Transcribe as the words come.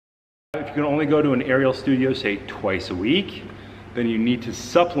If you can only go to an aerial studio, say twice a week, then you need to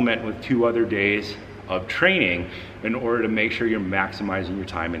supplement with 2 other days of training in order to make sure you're maximizing your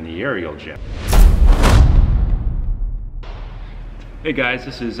time in the aerial gym. Hey guys,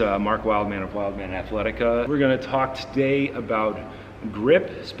 this is Mark Wildman of Wildman Athletica. We're gonna talk today about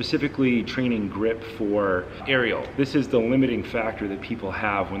grip, specifically training grip for aerial. This is the limiting factor that people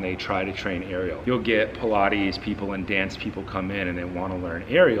have when they try to train aerial. You'll get Pilates people and dance people come in and they want to learn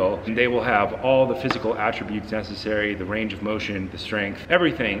aerial, and they will have all the physical attributes necessary, the range of motion, the strength,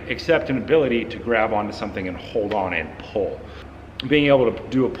 everything except an ability to grab onto something and hold on and pull. Being able to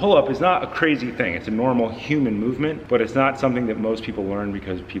do a pull-up is not a crazy thing. It's a normal human movement, but it's not something that most people learn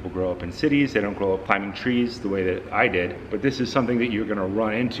because people grow up in cities. They don't grow up climbing trees the way that I did. But this is something that you're gonna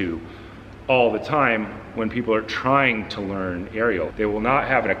run into all the time when people are trying to learn aerial. They will not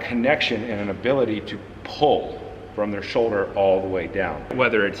have a connection and an ability to pull from their shoulder all the way down.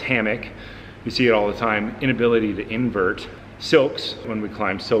 Whether it's hammock, you see it all the time, inability to invert. Silks, when we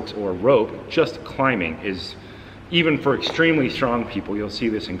climb silks or rope, just climbing is, even for extremely strong people, you'll see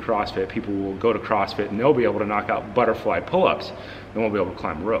this in CrossFit. People will go to CrossFit and they'll be able to knock out butterfly pull-ups. They won't be able to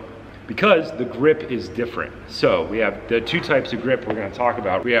climb a rope because the grip is different. So we have the 2 types of grip we're gonna talk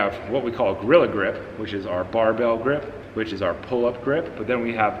about. We have what we call gorilla grip, which is our barbell grip, which is our pull-up grip, but then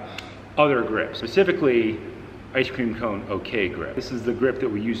we have other grips, specifically ice cream cone okay grip. This is the grip that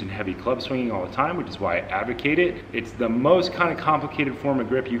we use in heavy club swinging all the time, which is why I advocate it. It's the most kind of complicated form of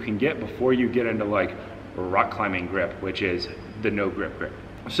grip you can get before you get into like rock climbing grip, which is the no grip grip.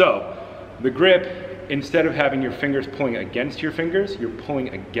 So the grip, instead of having your fingers pulling against your fingers, you're pulling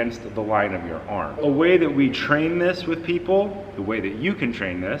against the line of your arm. A way that we train this with people, the way that you can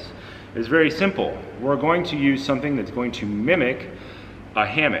train this, is very simple. We're going to use something that's going to mimic a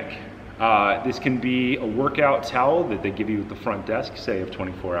hammock. This can be a workout towel that they give you at the front desk, say of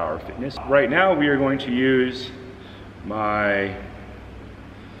 24-hour fitness. Right now we are going to use my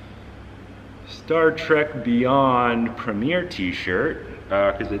Star Trek Beyond Premiere t-shirt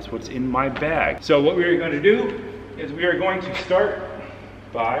because it's what's in my bag. So what we are going to do is we are going to start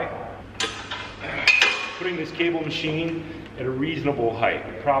by putting this cable machine at a reasonable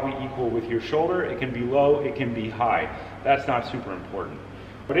height, probably equal with your shoulder. It can be low, it can be high. That's not super important.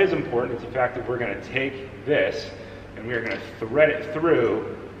 What is important is the fact that we're going to take this and we are going to thread it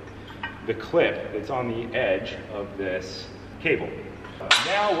through the clip that's on the edge of this cable.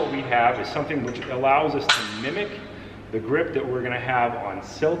 Now what we have is something which allows us to mimic the grip that we're gonna have on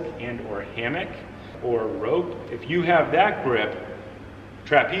silk and or hammock or rope. If you have that grip,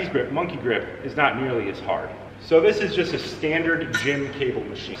 trapeze grip, monkey grip, is not nearly as hard. So this is just a standard gym cable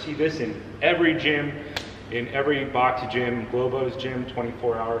machine. You see this in every gym, in every box gym, Globo's gym,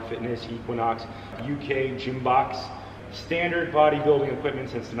 24-hour fitness, Equinox, UK gym box. Standard bodybuilding equipment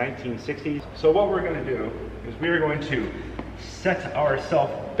since the 1960s. So what we're gonna do is we're going to set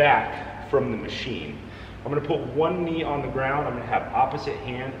ourselves back from the machine. I'm gonna put one knee on the ground. I'm gonna have opposite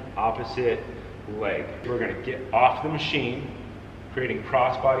hand, opposite leg. We're gonna get off the machine, creating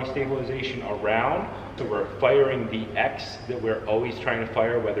cross-body stabilization around. So we're firing the X that we're always trying to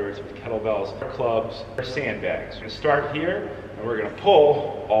fire, whether it's with kettlebells, clubs, or sandbags. We're gonna start here, and we're gonna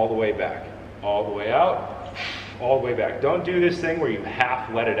pull all the way back, all the way out, all the way back. Don't do this thing where you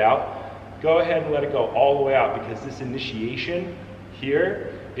half let it out. Go ahead and let it go all the way out because this initiation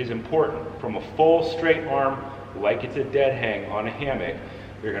here is important. From a full straight arm, like it's a dead hang on a hammock,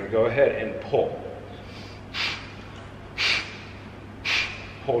 you're gonna go ahead and pull.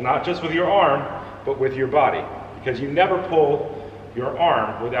 Pull not just with your arm, but with your body, because you never pull your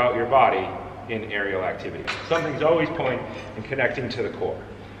arm without your body in aerial activity. Something's always pulling and connecting to the core.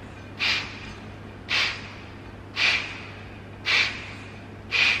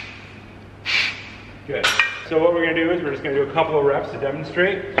 Good. So what we're gonna do is we're just gonna do a couple of reps to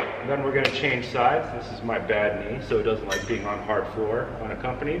demonstrate, and then we're gonna change sides. This is my bad knee, so it doesn't like being on hard floor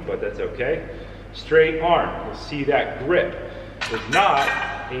unaccompanied, but that's okay. Straight arm, you'll see that grip is not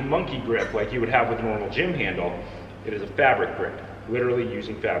a monkey grip like you would have with a normal gym handle. It is a fabric grip, literally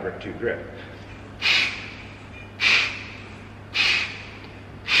using fabric to grip.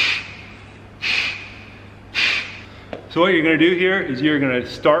 So what you're gonna do here is you're gonna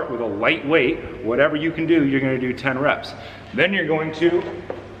start with a light weight. Whatever you can do, you're gonna do 10 reps. Then you're going to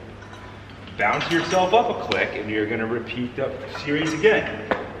bounce yourself up a click and you're gonna repeat the series again.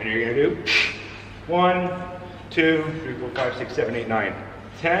 And you're gonna do 1, 2, 3, 4, 5, 6, 7, 8, 9,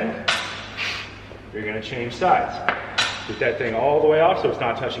 10. You're gonna change sides. Get that thing all the way off so it's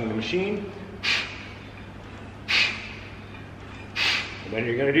not touching the machine. And then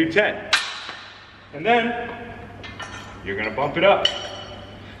you're gonna do 10. And then you're gonna bump it up.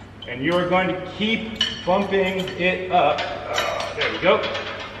 And you are going to keep bumping it up. There we go.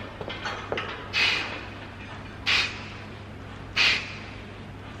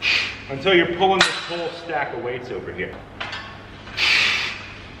 Until you're pulling this whole stack of weights over here.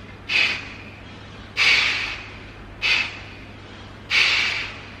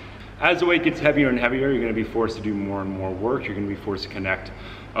 As the weight gets heavier and heavier, you're going to be forced to do more and more work. You're going to be forced to connect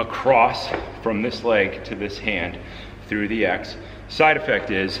across from this leg to this hand through the X. Side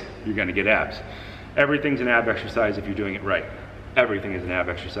effect is you're going to get abs. Everything's an ab exercise if you're doing it right. Everything is an ab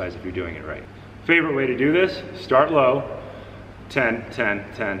exercise if you're doing it right. Favorite way to do this, start low, 10,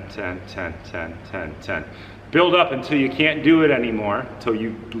 10, 10, 10, 10, 10, 10, 10. Build up until you can't do it anymore, until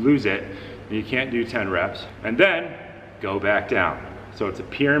you lose it, and you can't do 10 reps, and then go back down. So it's a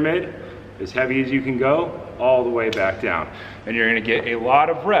pyramid, as heavy as you can go, all the way back down. And you're gonna get a lot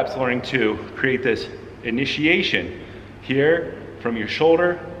of reps learning to create this initiation here from your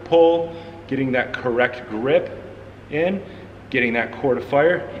shoulder, pull, getting that correct grip in, getting that core to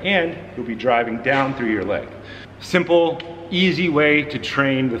fire, and you'll be driving down through your leg. Simple, easy way to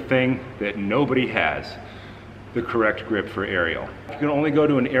train the thing that nobody has, the correct grip for aerial. If you can only go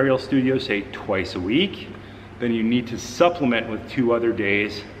to an aerial studio, say twice a week, then you need to supplement with 2 other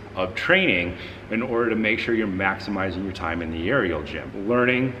days of training in order to make sure you're maximizing your time in the aerial gym.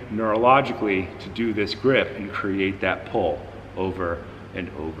 Learning neurologically to do this grip and create that pull over and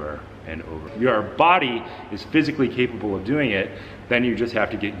over and over. Your body is physically capable of doing it, then you just have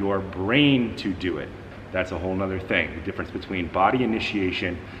to get your brain to do it. That's a whole nother thing. The difference between body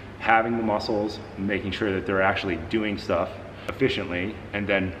initiation, having the muscles, making sure that they're actually doing stuff efficiently, and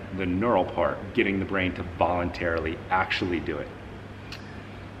then the neural part, getting the brain to voluntarily actually do it.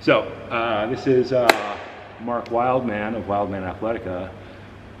 So this is Mark Wildman of Wildman Athletica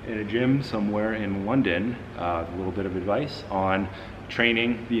in a gym somewhere in London, a little bit of advice on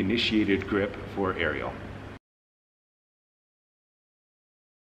training the initiated grip for aerial.